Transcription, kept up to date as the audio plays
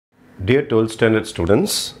Dear 12th standard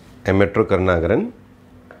students, I am Metro Karnagaran.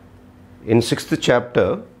 In 6th chapter,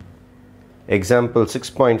 example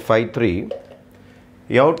 6.53,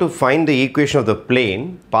 you have to find the equation of the plane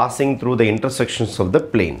passing through the intersections of the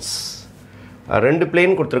planes. ரெண்டு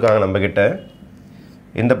plane கொடுத்திருக்காங்க நம்ம கிட்ட.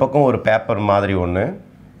 இந்த பக்கம் ஒரு paper மாதிரி ஒன்று,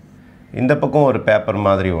 இந்த பக்கம் ஒரு பேப்பர்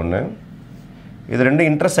மாதிரி ஒன்று. இது ரெண்டு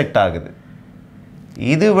intersect ஆகுது.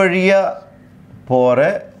 இது வழியா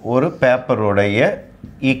போற ஒரு பேப்பரோடைய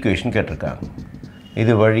ஈக்குவேஷன் கேட்டிருக்காங்க.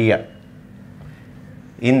 இது வழியா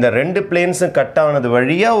இந்த ரெண்டு பிளேன்ஸும் கட் ஆனது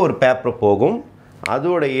வழியா ஒரு பேப்பர் போகும்,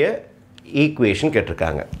 அதோடைய ஈக்குவேஷன்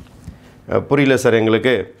கேட்டிருக்காங்க. புரியல சார்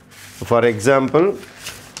எங்களுக்கு. ஃபார் எக்ஸாம்பிள்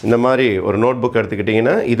இந்த மாதிரி ஒரு நோட் புக்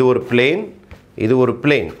எடுத்துக்கிட்டிங்கன்னா இது ஒரு பிளேன், இது ஒரு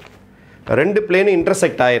பிளேன். ரெண்டு பிளேன்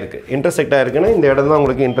இன்டர்செக்ட் ஆகிருக்குன்னா இந்த இடம் தான்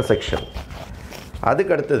உங்களுக்கு இன்டர்செக்ஷன்.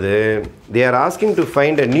 அதுக்கு அடுத்தது they are asking to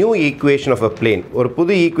find a new equation of a plane. ஒரு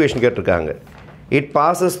புது ஈக்குவேஷன் கேட்டிருக்காங்க. It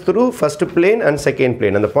passes through first plane and second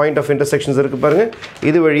plane. அந்த point of intersections இருக்கு பாருங்க,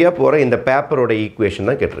 இது வழியா போற இந்த பேப்பரோட ஈக்குவேஷன்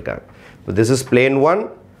தான் கேட்டிருக்காங்க. This is plane 1,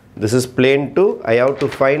 this is plane 2. I have to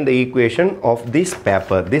find the equation of this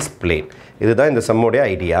paper, this plane. இதுதான் இந்த சம்மோடைய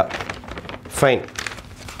idea. Fine.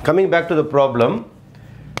 Coming back to the problem,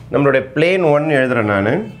 நம்மளுடைய plane 1 எழுதுறேன்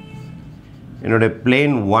நான். என்னுடைய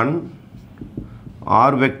plane 1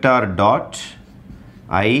 r vector dot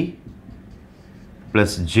I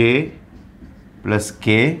plus j plus k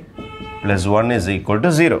plus 1 is equal to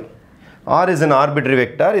 0. R is an arbitrary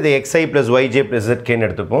vector. இது xi plus yj plus zk ன்னு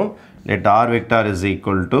எடுத்துப்போம். Let r vector is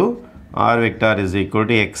equal to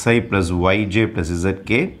xi plus yj plus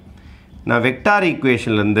zk. நான் vector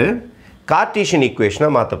ஈக்குவேஷன்லேருந்து Cartesian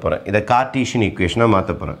ஈக்குவேஷனாக மாற்ற போகிறேன். இதை Cartesian ஈக்குவேஷனாக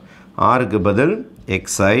மாற்ற போகிறேன். ஆருக்கு பதில்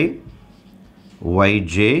xi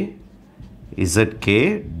yj zk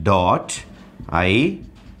dot I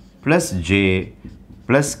plus j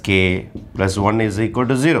plus k plus 1 is equal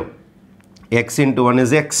to 0. X into 1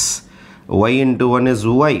 is x, y into 1 is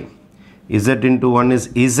y, z into 1 is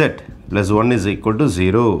z plus 1 is equal to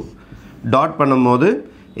 0. Dot பண்ணும்போது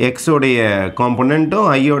x உடைய காம்பனண்ட்டும்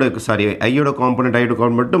ஐயோட component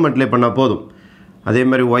மட்டும் multiply பண்ணால் போதும். அதே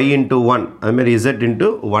மாதிரி y into 1, அதே மாதிரி z into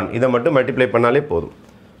 1, இதை மட்டும் மல்டிப்ளை பண்ணாலே போதும்.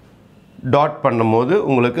 டாட் பண்ணும்போது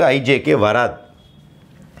உங்களுக்கு ijk வராது.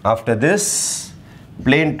 ஆஃப்டர் திஸ்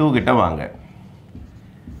பிளேன் 2 கிட்ட வாங்க.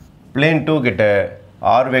 பிளேன் 2 கிட்ட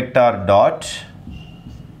r vector dot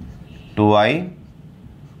 2i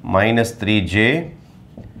minus 3j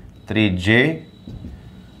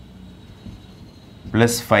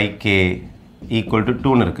plus 5k equal to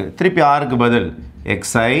 2 இருக்கு. திருப்பி rக்கு பதில்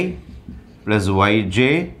xi plus yj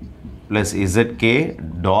plus zk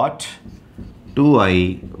dot 2i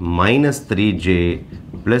minus 3j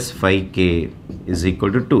plus 5k is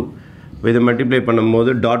equal to 2. இதை மல்டிப்ளை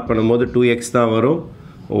பண்ணும்போது டாட் பண்ணும்போது 2x தான் வரும்.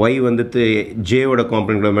 y வந்துட்டு j ஓட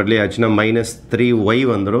காம்பனண்ட் மல்டிப்ளை ஆச்சுன்னா மைனஸ் 3y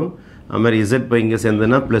வந்துடும். அது மாதிரி z இப்போ இங்கே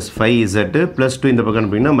சேர்ந்ததுன்னா ப்ளஸ் 5z ப்ளஸ் 2 இந்த பக்கம்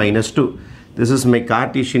அப்படின்னா minus 2. This is my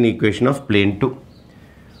Cartesian equation of plane 2.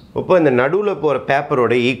 இப்போ இந்த நடுவில் போகிற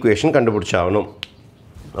பேப்பரோட ஈக்குவேஷன் கண்டுபிடிச்சாகணும்.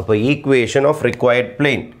 அப்போ equation of required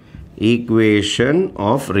plane, equation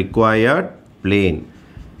of required plane.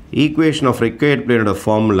 Equation of required plane ஓட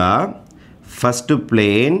formula first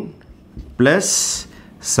plane plus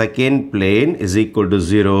second plane is equal to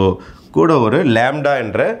 0. கூட ஒரு lambda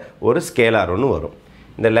என்ற ஒரு ஸ்கேலார் ஒன்று வரும்.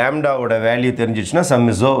 இந்த lambda ஓட வேல்யூ தெரிஞ்சிச்சுன்னா sum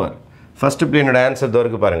is over. first plane ஓட ஆன்சர்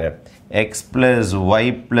தோருக்கு பாருங்க, x plus y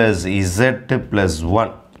plus z plus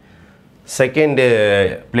 1. second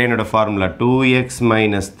plane ஓட formula 2x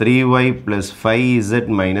minus 3y plus 5z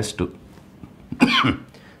minus 2.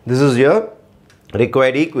 This is your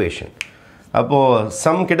required equation. அப்போது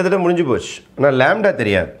சம் கிட்டத்தட்ட முடிஞ்சு போச்சு. ஆனால் லேம்டா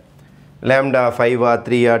தெரியாது. லேம்டா 5ஆ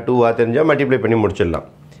 3ஆ 2ஆ தெரிஞ்சால் மல்டிப்ளை பண்ணி முடிச்சிடலாம்.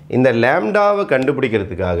 இந்த லேம்டாவை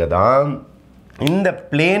கண்டுபிடிக்கிறதுக்காக தான் இந்த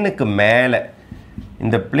பிளேனுக்கு மேலே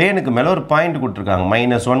ஒரு பாயிண்ட் கொடுத்துருக்காங்க.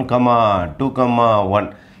 -1, 2,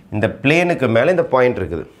 1. இந்த பிளேனுக்கு மேலே இந்த பாயிண்ட்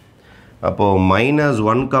இருக்குது. அப்போது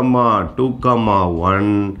 -1, 2,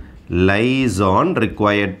 1 lies on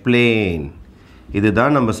required plane.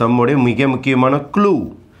 இதுதான் நம்ம சம்முடைய மிக முக்கியமான க்ளூ.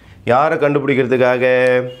 யாரை கண்டுபிடிக்கிறதுக்காக?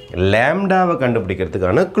 லேம்டாவை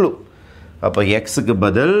கண்டுபிடிக்கிறதுக்கான க்ளூ. அப்போ எக்ஸுக்கு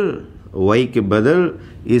பதில் ஒய்க்கு பதில்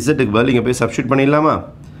இசட்டுக்கு பதில் இங்கே போய் சப்ஸ்டியூட் பண்ணிடலாமா?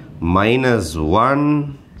 -1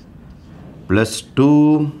 + 2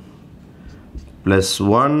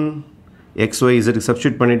 + 1 எக்ஸ் ஒய் இசட்டுக்கு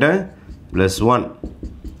சப்ஸ்டியூட் பண்ணிட்டேன் +1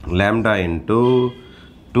 lambda into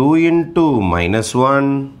 2 into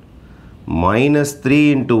 -1 minus 3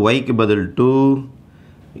 into y க்கு பதில் 2,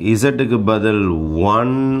 z க்கு பதில்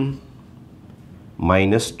 1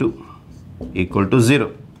 minus 2 equal to 0.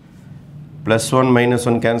 plus 1 minus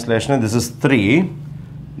 1 cancellation. This is 3.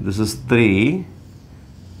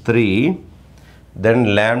 3, then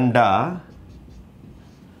lambda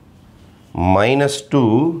minus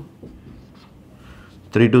 2,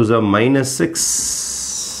 3 2s are minus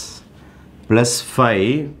 6, plus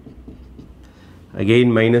 5, again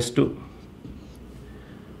minus 2,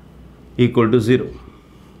 equal to 0.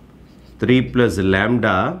 3 plus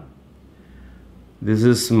lambda, this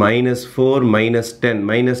is minus 4, minus 10.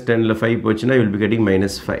 Minus 10 la 5 pochina, you will be getting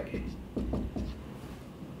minus 5.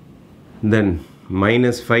 Then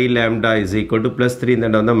minus 5 lambda is equal to plus 3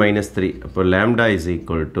 and then minus 3. So lambda is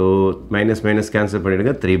equal to minus minus cancel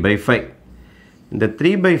பண்ணிடுங்க 3 by 5. இந்த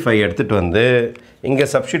 3 by 5 எடுத்துட்டு வந்து இங்க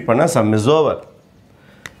substitute பண்ணா sum is over.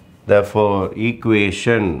 Therefore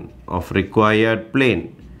equation of required plane.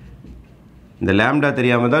 இந்த lambda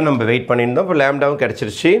தெரியாம தான் நம்ம வெயிட் பண்ணிருந்தோம். அப்ப lambdaவும்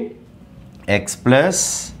கிடைச்சிருச்சு. X plus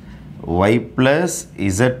y plus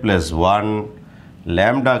z plus 1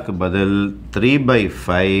 lambda க்கு பதில் 3 by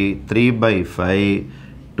 5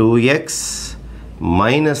 2x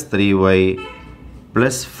minus 3y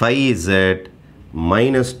plus 5z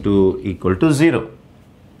minus 2 equal to 0.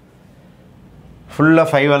 ஃபுல்லா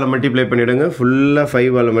 5 ஆல மல்டிப்ளை பண்ணிடுங்க. ஃபுல்லா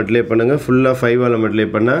 5 ஆல மல்டிப்ளை பண்ணுங்க. ஃபுல்லா 5 ஆல மல்டிப்ளை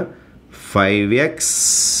பண்ணா 5x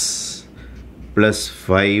plus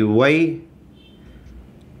 5y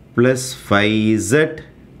plus 5z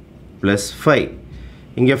plus 5.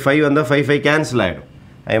 இங்கே 5 வந்தால் 5 கேன்சல் ஆகிடும்.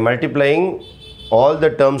 I am multiplying all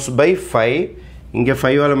the terms by 5. இங்கே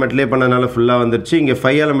 5 ஆல் மல்டிப்ளை பண்ணனால ஃபுல்லாக வந்துருச்சு. இங்கே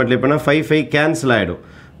 5 ஆல் மல்டிப்ளை பண்ணால் 5 கேன்சல் ஆகிடும்.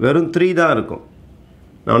 வெறும் 3 தான் இருக்கும்.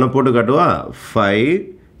 நான் ஒன்று போட்டு காட்டுவா. 5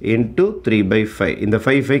 into 3 by 5. இந்த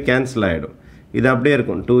 5 கேன்சல் ஆகிடும். இது அப்படியே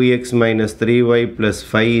இருக்கும். 2x minus 3y plus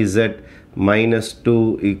 5z minus 2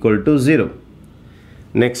 equal to 0.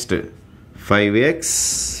 Next 5x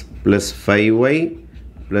plus 5y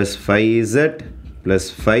plus 5z plus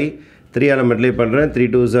 5. 3 all multiply பண்ணுறேன். 3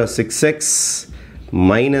 2s are 6x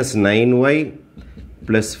minus 9y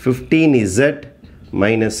plus 15z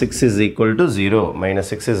minus 6 is equal to 0. Minus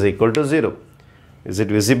 6 is equal to 0. Is it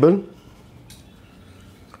visible?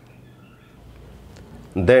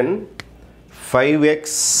 Then 5x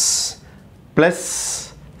plus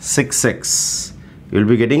 6x, you will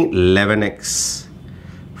be getting 11x.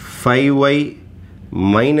 5y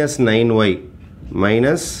minus 9y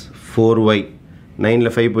minus 4y. 9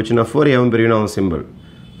 la 5 pochina 4 yavam periyuna symbol.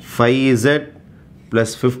 5z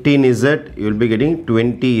plus 15z, you will be getting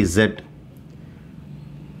 20z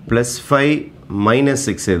plus 5 minus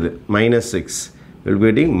 6 minus 6, you will be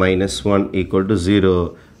getting minus 1 equal to 0.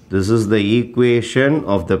 This is the equation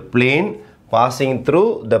of the plane passing through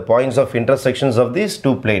the points of intersections of these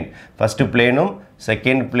two plane. First plane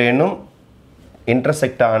second plane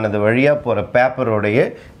intersect ஆனது வழியா போற பேப்பரோடைய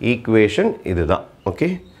equation இதுதான்.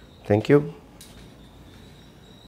 Okay, thank you.